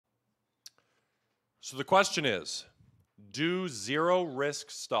So the question is, do zero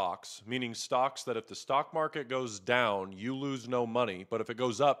risk stocks, meaning stocks that if the stock market goes down, you lose no money, but if it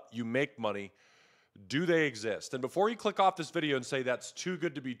goes up, you make money, do they exist? And before you click off this video and say that's too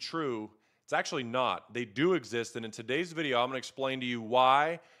good to be true, it's actually not. They do exist, and in today's video, I'm going to explain to you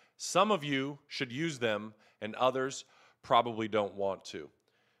why some of you should use them and others probably don't want to.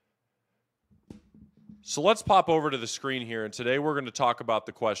 So let's pop over to the screen here, and today we're going to talk about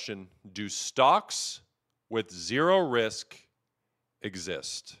the question, do stocks with zero risk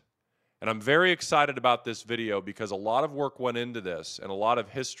exist? And I'm very excited about this video because a lot of work went into this and a lot of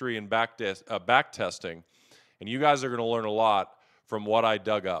history and back testing, and you guys are going to learn a lot from what I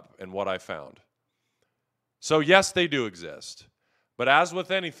dug up and what I found. So yes, they do exist, but as with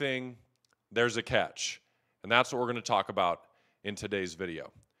anything, there's a catch, and that's what we're going to talk about in today's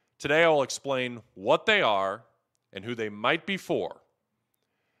video. Today, I will explain what they are and who they might be for.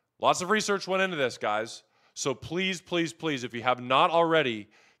 Lots of research went into this, guys. So please, please, please, if you have not already,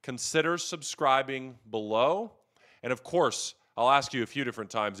 consider subscribing below. And of course, I'll ask you a few different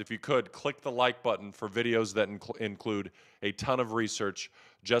times, if you could, click the like button for videos that include a ton of research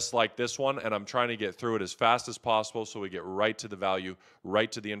just like this one. And I'm trying to get through it as fast as possible so we get right to the value,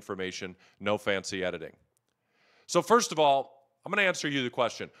 right to the information, no fancy editing. So first of all, I'm going to answer you the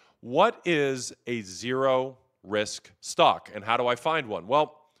question. What is a zero risk stock and how do I find one?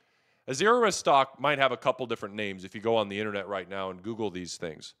 Well, a zero risk stock might have a couple different names if you go on the internet right now and Google these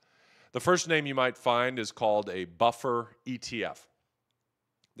things. The first name you might find is called a buffer ETF.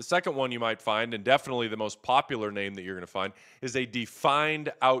 The second one you might find, and definitely the most popular name that you're going to find, is a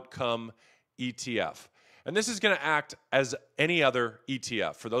defined outcome ETF. And this is going to act as any other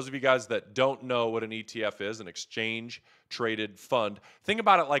ETF. For those of you guys that don't know what an ETF is, an exchange traded fund, think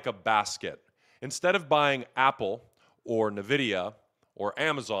about it like a basket. Instead of buying Apple or Nvidia or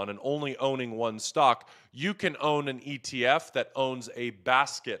Amazon and only owning one stock, you can own an ETF that owns a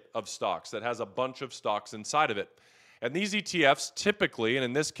basket of stocks that has a bunch of stocks inside of it. And these ETFs typically, and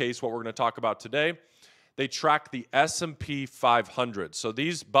in this case what we're going to talk about today, they track the S&P 500. So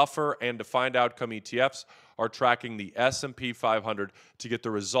these buffer and defined outcome ETFs are tracking the S&P 500 to get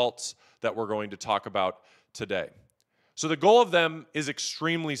the results that we're going to talk about today. So the goal of them is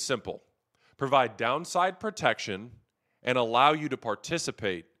extremely simple. Provide downside protection and allow you to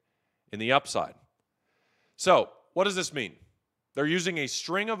participate in the upside. So what does this mean? They're using a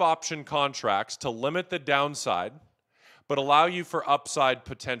string of option contracts to limit the downside but allow you for upside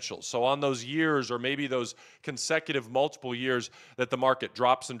potential. So on those years or maybe those consecutive multiple years that the market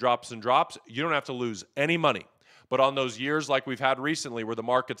drops and drops and drops, you don't have to lose any money. But on those years like we've had recently where the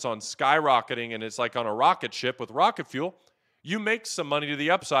market's on skyrocketing and it's like on a rocket ship with rocket fuel, you make some money to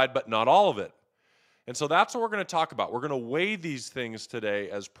the upside, but not all of it. And so that's what we're going to talk about. We're going to weigh these things today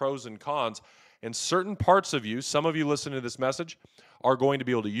as pros and cons. And certain parts of you, some of you listening to this message, are going to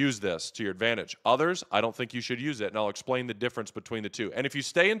be able to use this to your advantage. Others, I don't think you should use it, and I'll explain the difference between the two. And if you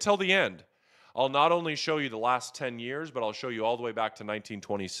stay until the end, I'll not only show you the last 10 years, but I'll show you all the way back to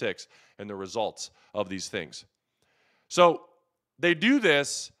 1926 and the results of these things. So they do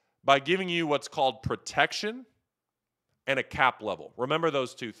this by giving you what's called protection and a cap level. Remember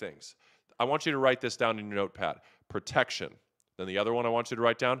those two things. I want you to write this down in your notepad. Protection. Then the other one I want you to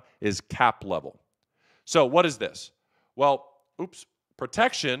write down is cap level. So what is this? Well,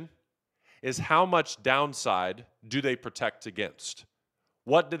 protection is how much downside do they protect against?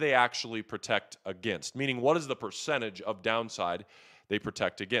 What do they actually protect against? Meaning, what is the percentage of downside they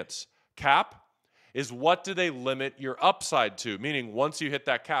protect against? Cap is what do they limit your upside to? Meaning, once you hit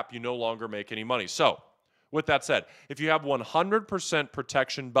that cap, you no longer make any money. So, with that said, if you have 100%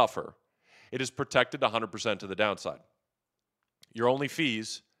 protection buffer, it is protected 100% to the downside. Your only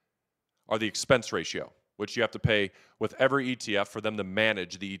fees are the expense ratio, which you have to pay with every ETF for them to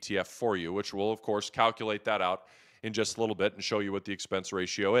manage the ETF for you, which will, of course, calculate that out in just a little bit and show you what the expense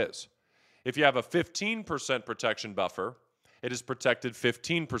ratio is. If you have a 15% protection buffer, it is protected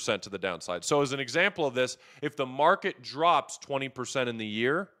 15% to the downside. So as an example of this, if the market drops 20% in the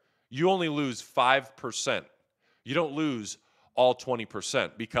year, you only lose 5%. You don't lose all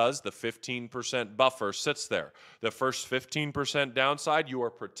 20% because the 15% buffer sits there. The first 15% downside you are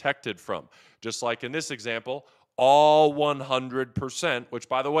protected from. Just like in this example, all 100%, which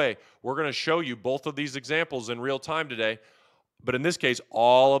by the way, we're going to show you both of these examples in real time today, but in this case,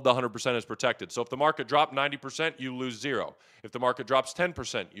 all of the 100% is protected. So if the market dropped 90%, you lose 0. If the market drops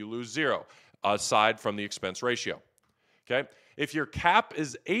 10%, you lose 0, aside from the expense ratio. Okay? If your cap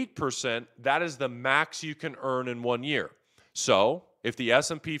is 8%, that is the max you can earn in 1 year. So if the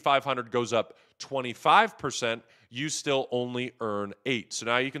S&P 500 goes up 25%, you still only earn 8. So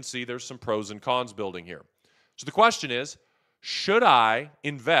now you can see there's some pros and cons building here. So the question is, should I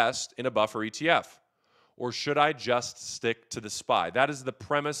invest in a buffer ETF? Or should I just stick to the SPY? That is the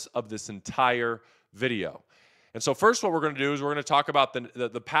premise of this entire video. And so first what we're going to do is we're going to talk about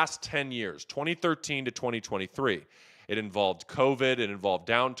the past 10 years, 2013 to 2023. It involved COVID, it involved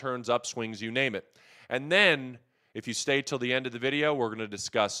downturns, upswings, you name it. And then, if you stay till the end of the video, we're going to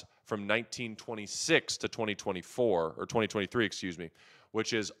discuss from 1926 to 2024, or 2023, excuse me,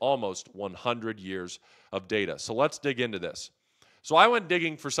 which is almost 100 years of data. So let's dig into this. So I went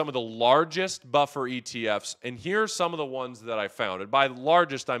digging for some of the largest buffer ETFs, and here are some of the ones that I found. And by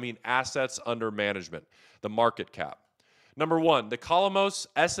largest, I mean assets under management, the market cap. Number 1, the Columos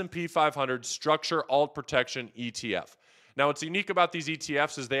S&P 500 Structure Alt Protection ETF. Now, what's unique about these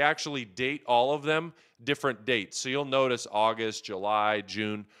ETFs is they actually date all of them different dates. So you'll notice August, July,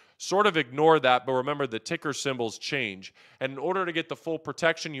 June. Sort of ignore that, but remember the ticker symbols change. And in order to get the full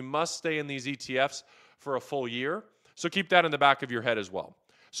protection, you must stay in these ETFs for a full year. So keep that in the back of your head as well.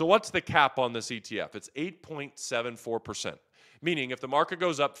 So what's the cap on this ETF? It's 8.74%. Meaning if the market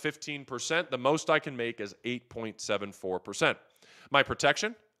goes up 15%, the most I can make is 8.74%. My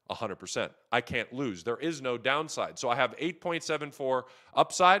protection? 100%. I can't lose. There is no downside. So I have 8.74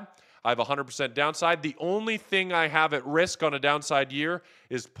 upside. I have 100% downside. The only thing I have at risk on a downside year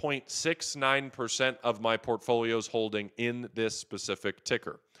is 0.69% of my portfolio's holding in this specific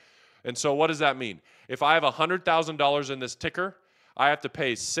ticker. And so what does that mean? If I have $100,000 in this ticker, I have to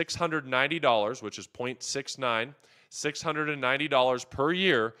pay $690, which is 0.69, $690 per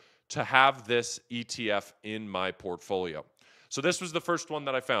year to have this ETF in my portfolio. So this was the first one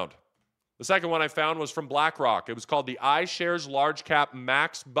that I found. The second one I found was from BlackRock. It was called the iShares Large Cap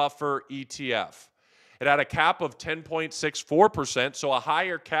Max Buffer ETF. It had a cap of 10.64%, so a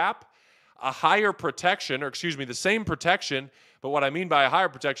higher cap, a higher protection, or excuse me, the same protection, but what I mean by a higher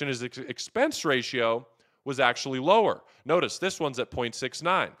protection is the expense ratio was actually lower. Notice this one's at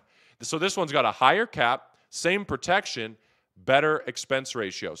 0.69. So this one's got a higher cap, same protection, better expense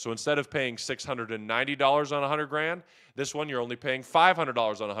ratio. So instead of paying $690 on 100 grand, this one you're only paying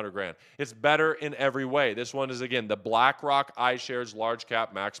 $500 on 100 grand. It's better in every way. This one is, again, the BlackRock iShares Large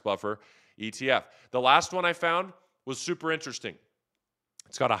Cap Max Buffer ETF. The last one I found was super interesting.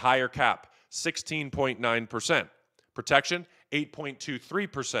 It's got a higher cap, 16.9%. Protection,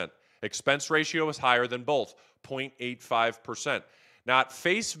 8.23%. Expense ratio is higher than both, 0.85%. Now, at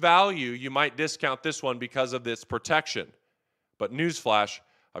face value, you might discount this one because of this protection. But newsflash,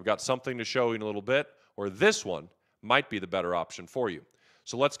 I've got something to show you in a little bit, or this one might be the better option for you.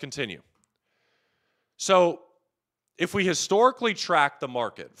 So let's continue. So if we historically track the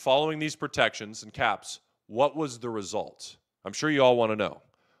market following these protections and caps, what was the result? I'm sure you all want to know.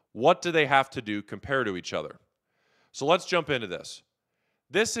 What do they have to do compare to each other? So let's jump into this.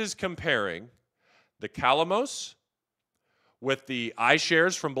 This is comparing the Columos with the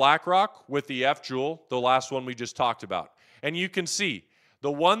iShares from BlackRock with the FJewel, the last one we just talked about. And you can see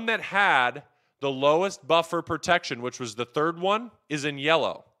the one that had the lowest buffer protection, which was the third one, is in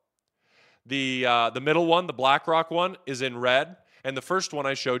yellow. The middle one, the BlackRock one, is in red. And the first one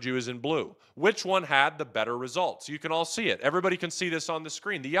I showed you is in blue. Which one had the better results? You can all see it. Everybody can see this on the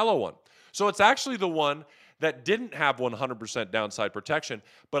screen, the yellow one. So it's actually the one that didn't have 100% downside protection,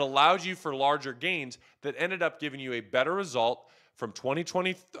 but allowed you for larger gains that ended up giving you a better result from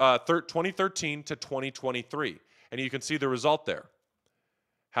 2013 to 2023. And you can see the result there.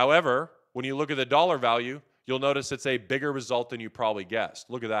 However, when you look at the dollar value, you'll notice it's a bigger result than you probably guessed.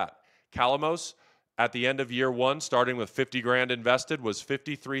 Look at that. Columos, at the end of year one, starting with 50 grand invested, was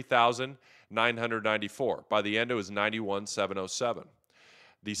 53,994. By the end, it was 91,707.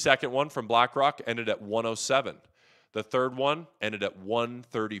 The second one from BlackRock ended at 107. The third one ended at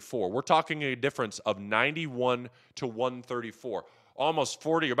 134. We're talking a difference of 91 to 134. Almost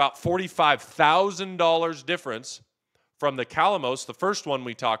 40, about $45,000 difference from the Columos, the first one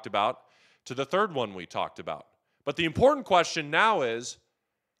we talked about, to the third one we talked about. But the important question now is,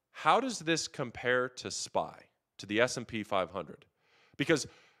 how does this compare to SPY, to the S&P 500? Because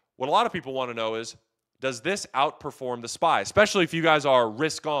what a lot of people want to know is, does this outperform the SPY, especially if you guys are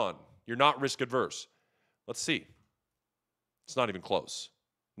risk on, you're not risk adverse? Let's see. It's not even close.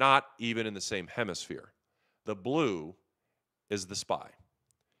 Not even in the same hemisphere. The blue is the SPY.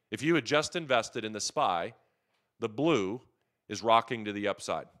 If you had just invested in the SPY, the blue is rocking to the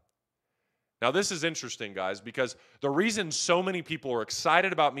upside. Now, this is interesting, guys, because the reason so many people are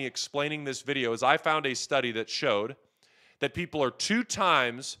excited about me explaining this video is I found a study that showed that people are 2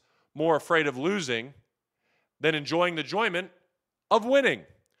 times more afraid of losing than enjoying the enjoyment of winning.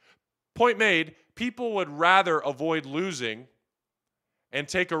 Point made, people would rather avoid losing and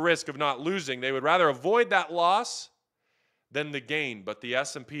take a risk of not losing. They would rather avoid that loss than the gain. But the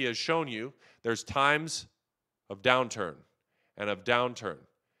S&P has shown you there's times of downturn and of downturn.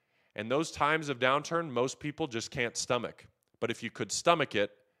 And those times of downturn, most people just can't stomach. But if you could stomach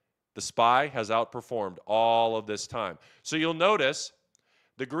it, the SPY has outperformed all of this time. So you'll notice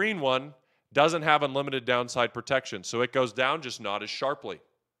the green one doesn't have unlimited downside protection. So it goes down, just not as sharply.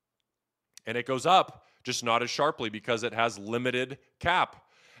 And it goes up, just not as sharply because it has limited cap.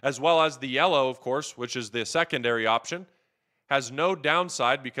 As well as the yellow, of course, which is the secondary option, has no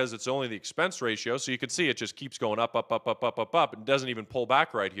downside because it's only the expense ratio. So you can see it just keeps going up, up, up, up, up, up, up. It doesn't even pull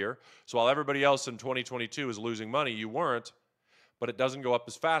back right here. So while everybody else in 2022 is losing money, you weren't. But it doesn't go up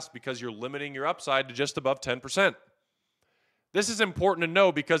as fast because you're limiting your upside to just above 10%. This is important to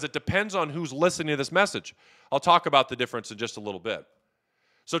know because it depends on who's listening to this message. I'll talk about the difference in just a little bit.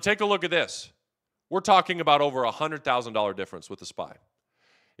 So take a look at this. We're talking about over a $100,000 difference with the SPY.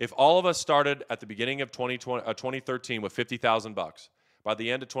 If all of us started at the beginning of 2013 with $50,000, by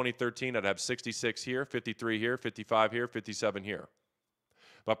the end of 2013, I'd have 66 here, 53 here, 55 here, 57 here.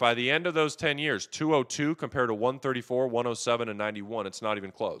 But by the end of those 10 years, 202 compared to 134, 107, and 91, it's not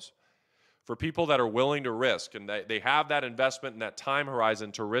even close. For people that are willing to risk and they have that investment and that time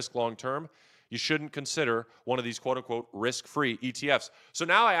horizon to risk long term, you shouldn't consider one of these quote-unquote risk-free ETFs. So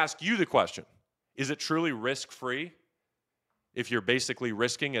now I ask you the question, is it truly risk-free if you're basically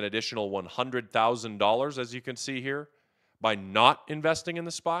risking an additional $100,000, as you can see here, by not investing in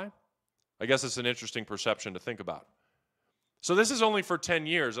the SPY? I guess it's an interesting perception to think about. So this is only for 10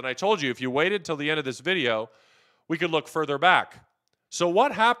 years, and I told you if you waited till the end of this video, we could look further back. So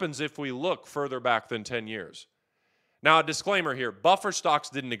what happens if we look further back than 10 years? Now, a disclaimer here, buffer stocks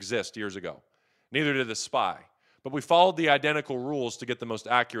didn't exist years ago. Neither did the SPY. But we followed the identical rules to get the most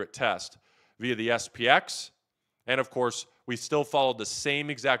accurate test via the SPX. And of course, we still followed the same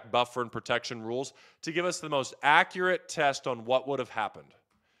exact buffer and protection rules to give us the most accurate test on what would have happened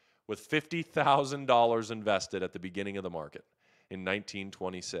with $50,000 invested at the beginning of the market in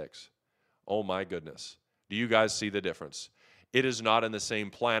 1926. Oh my goodness. Do you guys see the difference? It is not in the same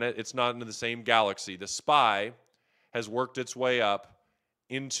planet. It's not in the same galaxy. The SPY has worked its way up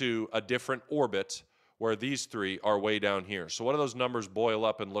into a different orbit where these three are way down here. So what do those numbers boil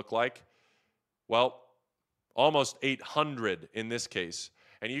up and look like? Well, almost 800 in this case.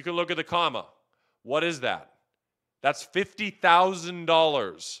 And you can look at the comma. What is that? That's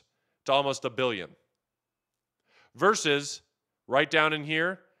 $50,000 to almost $1 billion. Versus right down in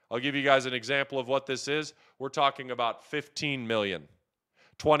here, I'll give you guys an example of what this is. We're talking about 15 million,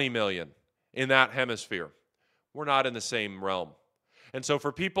 20 million in that hemisphere. We're not in the same realm. And so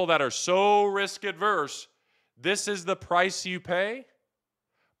for people that are so risk adverse, this is the price you pay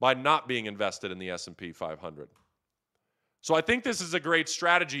by not being invested in the S&P 500. So I think this is a great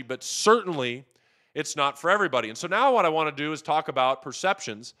strategy, but certainly it's not for everybody. And so now what I want to do is talk about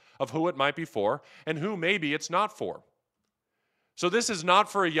perceptions of who it might be for and who maybe it's not for. So this is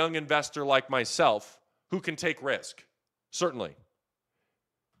not for a young investor like myself who can take risk, certainly.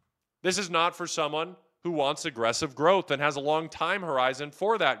 This is not for someone who wants aggressive growth and has a long time horizon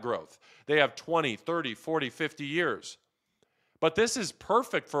for that growth. They have 20, 30, 40, 50 years. But this is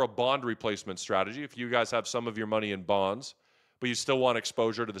perfect for a bond replacement strategy if you guys have some of your money in bonds, but you still want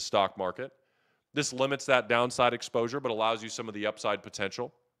exposure to the stock market. This limits that downside exposure, but allows you some of the upside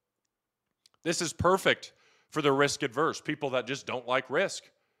potential. This is perfect for the risk adverse, people that just don't like risk.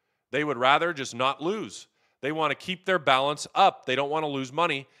 They would rather just not lose. They want to keep their balance up. They don't want to lose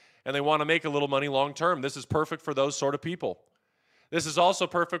money, and they want to make a little money long term. This is perfect for those sort of people. This is also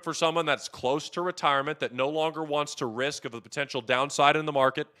perfect for someone that's close to retirement, that no longer wants to risk of the potential downside in the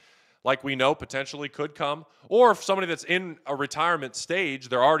market, like we know potentially could come, or if somebody that's in a retirement stage,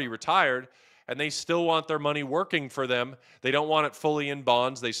 they're already retired, and they still want their money working for them. They don't want it fully in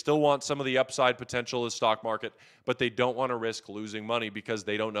bonds. They still want some of the upside potential of the stock market, but they don't want to risk losing money because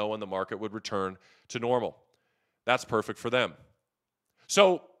they don't know when the market would return to normal. That's perfect for them.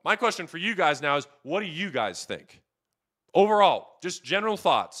 So my question for you guys now is, what do you guys think? Overall, just general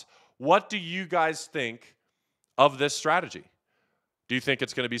thoughts. What do you guys think of this strategy? Do you think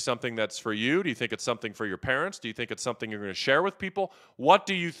it's going to be something that's for you? Do you think it's something for your parents? Do you think it's something you're going to share with people? What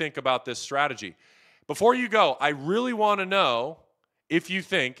do you think about this strategy? Before you go, I really want to know if you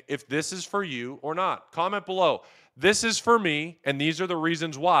think if this is for you or not. Comment below. This is for me, and these are the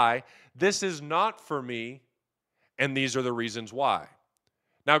reasons why. This is not for me, and these are the reasons why.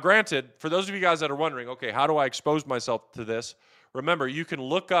 Now, granted, for those of you guys that are wondering, okay, how do I expose myself to this? Remember, you can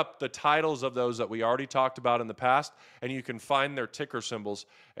look up the titles of those that we already talked about in the past, and you can find their ticker symbols,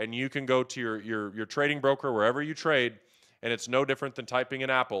 and you can go to your trading broker, wherever you trade, and it's no different than typing in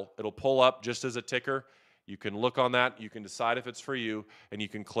Apple. It'll pull up just as a ticker. You can look on that. You can decide if it's for you, and you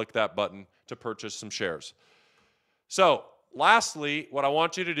can click that button to purchase some shares. So, lastly, what I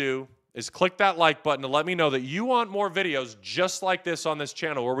want you to do is click that like button to let me know that you want more videos just like this on this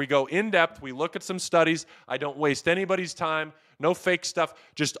channel, where we go in depth, we look at some studies, I don't waste anybody's time, no fake stuff,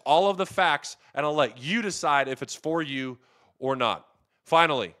 just all of the facts, and I'll let you decide if it's for you or not.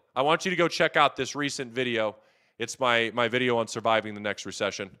 Finally, I want you to go check out this recent video. It's my video on surviving the next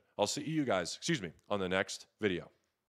recession. I'll see you guys, on the next video.